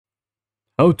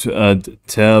How to add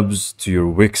tabs to your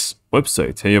Wix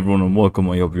website. Hey everyone and welcome.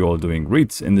 I hope you're all doing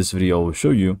great. In this video I will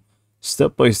show you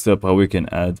step by step how we can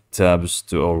add tabs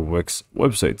to our Wix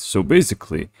website. So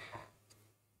basically,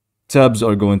 tabs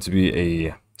are going to be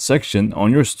a section on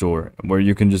your store where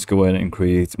you can just go ahead and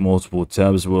create multiple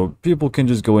tabs where people can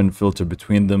just go and filter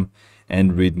between them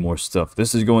and read more stuff.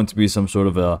 This is going to be some sort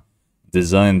of a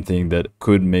design thing that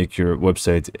could make your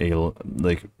website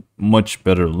much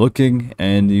better looking,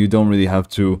 and you don't really have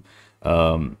to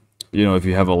if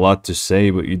you have a lot to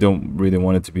say but you don't really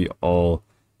want it to be all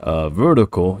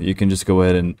vertical, you can just go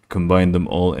ahead and combine them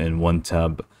all in one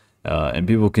tab, and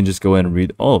people can just go ahead and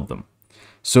read all of them.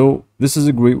 So this is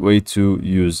a great way to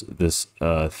use this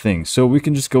thing. So we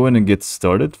can just go ahead and get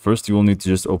started. First, you will need to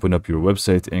just open up your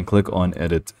website and click on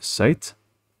Edit Site.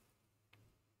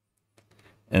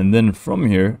 And then from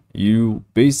here, you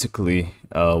basically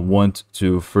want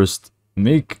to first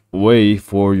make way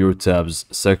for your tabs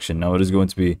section. Now it is going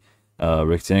to be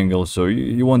rectangle, so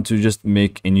you want to just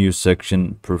make a new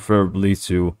section, preferably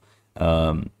to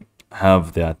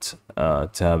have that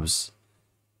tabs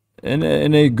in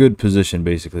a good position,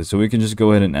 basically. So we can just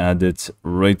go ahead and add it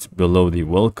right below the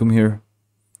welcome here.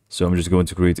 So I'm just going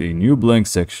to create a new blank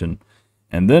section.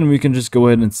 And then we can just go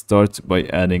ahead and start by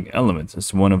adding elements.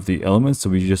 It's one of the elements, so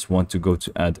we just want to go to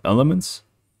add elements.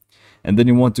 And then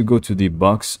you want to go to the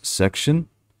box section,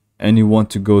 and you want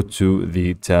to go to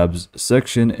the tabs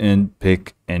section and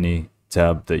pick any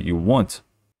tab that you want.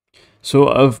 So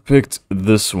I've picked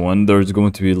this one. There's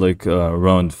going to be like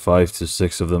around 5 to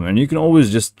 6 of them, and you can always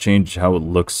just change how it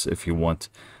looks if you want.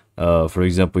 For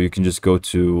example, you can just go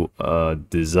to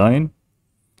design,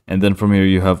 and then from here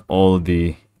you have all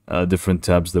the different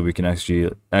tabs that we can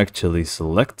actually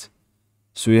select.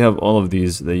 So you have all of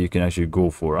these that you can actually go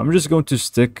for. I'm just going to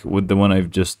stick with the one I've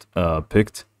just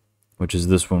picked, which is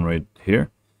this one right here.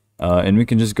 And we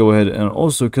can just go ahead and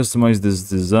also customize this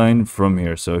design from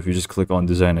here. So if you just click on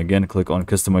design again, click on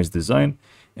customize design,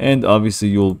 and obviously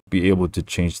you'll be able to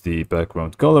change the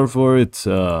background color for it.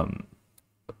 For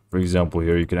example,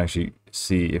 here you can actually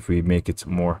see if we make it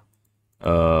more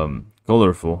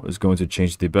colorful, it's going to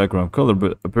change the background color,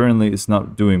 but apparently it's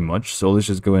not doing much. So let's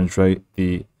just go ahead and try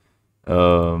the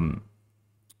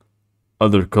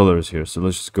other colors here. So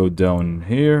let's just go down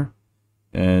here,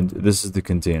 and this is the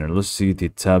container. Let's see the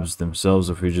tabs themselves.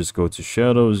 If we just go to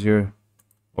shadows here,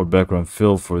 or background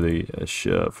fill for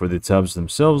the tabs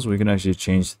themselves, we can actually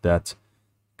change that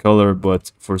color.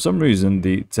 But for some reason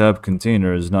the tab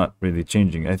container is not really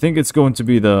changing. I think it's going to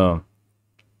be the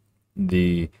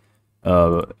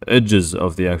edges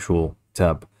of the actual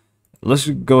tab. Let's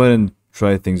go ahead and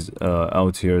try things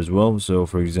out here as well. So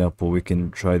for example, we can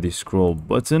try the scroll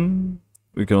button.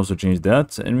 We can also change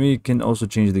that, and we can also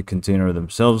change the container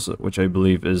themselves, which I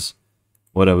believe is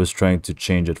what I was trying to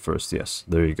change at first. Yes,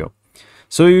 there you go.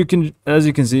 So you can, as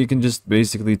you can see, you can just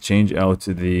basically change out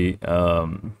the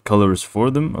colors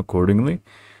for them accordingly.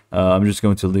 I'm just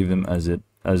going to leave them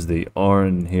as they are,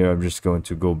 and here I'm just going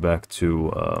to go back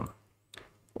to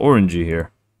orangey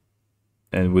here,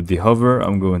 and with the hover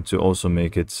I'm going to also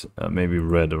make it maybe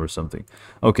red or something.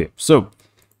 Okay, so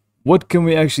what can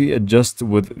we actually adjust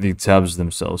with the tabs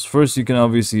themselves? First, you can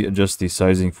obviously adjust the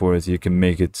sizing for it. You can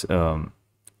make it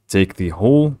take the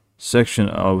whole section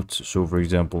out, so for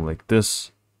example like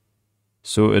this,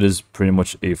 so it is pretty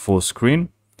much a full screen,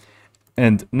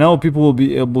 and now people will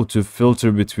be able to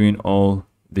filter between all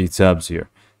the tabs here.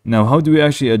 Now, how do we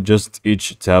actually adjust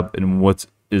each tab and what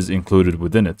is included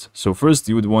within it? So first,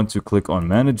 you would want to click on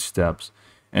manage tabs,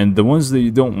 and the ones that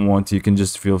you don't want, you can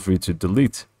just feel free to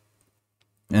delete,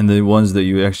 and the ones that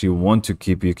you actually want to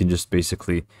keep, you can just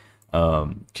basically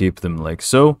keep them like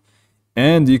so.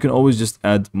 And you can always just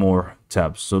add more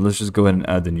tabs. So let's just go ahead and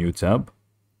add a new tab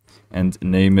and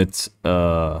name it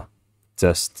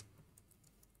test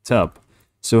tab.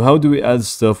 So how do we add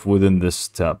stuff within this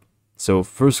tab? So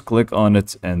first click on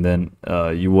it, and then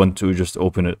you want to just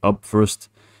open it up first,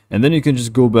 and then you can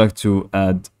just go back to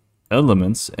add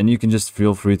elements, and you can just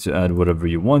feel free to add whatever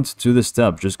you want to this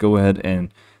tab. Just go ahead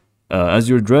and as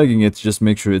you're dragging it, just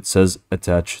make sure it says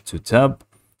attach to tab,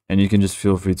 and you can just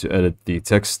feel free to edit the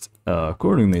text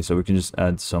accordingly. So we can just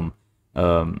add some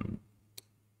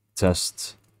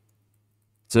test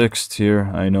text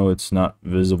here. I know it's not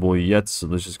visible yet, so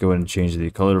let's just go ahead and change the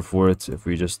color for it. If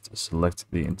we just select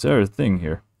the entire thing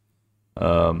here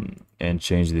and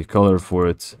change the color for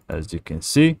it, as you can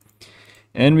see.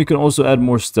 And we can also add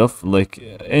more stuff, like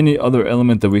any other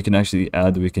element that we can actually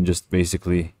add. We can just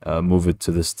basically move it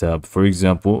to this tab. For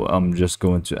example, I'm just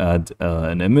going to add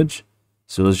an image.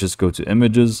 So let's just go to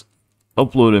images,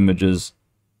 upload images,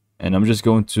 and I'm just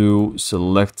going to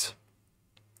select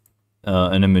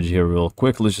an image here real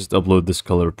quick. Let's just upload this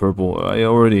color purple. I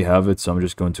already have it, so I'm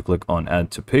just going to click on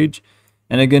add to page,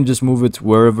 and again just move it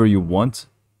wherever you want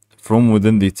from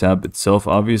within the tab itself.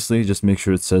 Obviously just make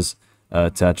sure it says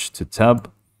attach to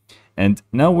tab, and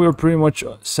now we're pretty much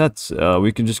set.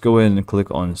 We can just go ahead and click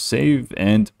on save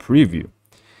and preview.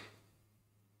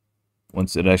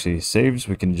 Once it actually saves,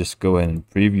 we can just go ahead and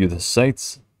preview the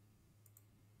sites.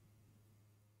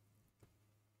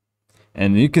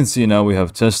 And you can see now we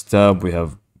have test tab, we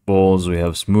have bowls, we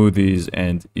have smoothies,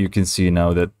 and you can see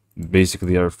now that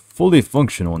basically are fully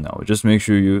functional now. Just make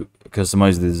sure you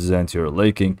customize the design to your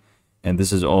liking. And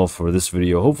this is all for this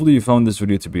video. Hopefully you found this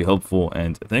video to be helpful,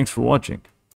 and thanks for watching.